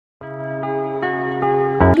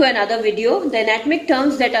To another video. The anatomic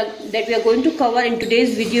terms that we are going to cover in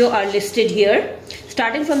today's video are listed here.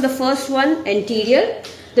 Starting from the first one, anterior.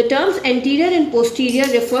 The terms anterior and posterior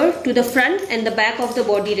refer to the front and the back of the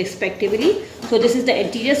body respectively. So this is the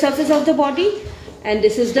anterior surface of the body and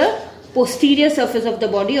this is the posterior surface of the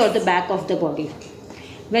body or the back of the body.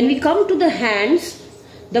 When we come to the hands,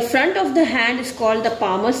 the front of the hand is called the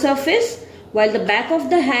palmar surface while the back of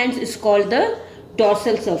the hands is called the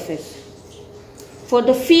dorsal surface. For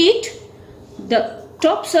the feet, the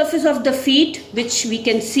top surface of the feet which we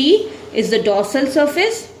can see is the dorsal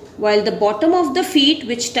surface while the bottom of the feet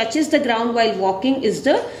which touches the ground while walking is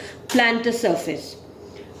the plantar surface.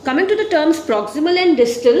 Coming to the terms proximal and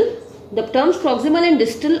distal, the terms proximal and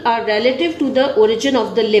distal are relative to the origin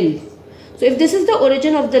of the limb. So if this is the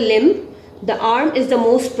origin of the limb, the arm is the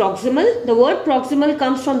most proximal. The word proximal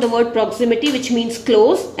comes from the word proximity which means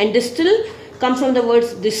close, and distal comes from the word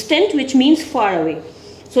distant which means far away.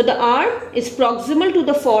 So the arm is proximal to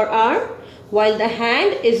the forearm while the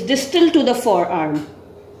hand is distal to the forearm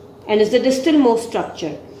and is the distal most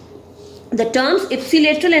structure. The terms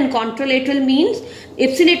ipsilateral and contralateral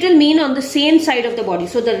mean on the same side of the body.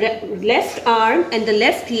 So the left arm and the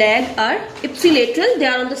left leg are ipsilateral, they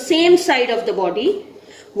are on the same side of the body,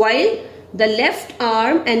 while the left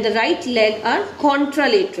arm and the right leg are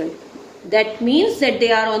contralateral. That means that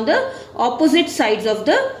they are on the opposite sides of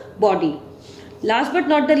the body. Last but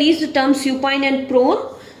not the least, the term supine and prone.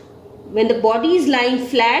 When the body is lying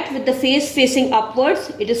flat with the face facing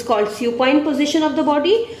upwards, it is called supine position of the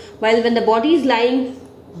body, while when the body is lying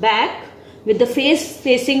back with the face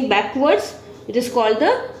facing backwards, it is called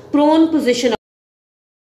the prone position.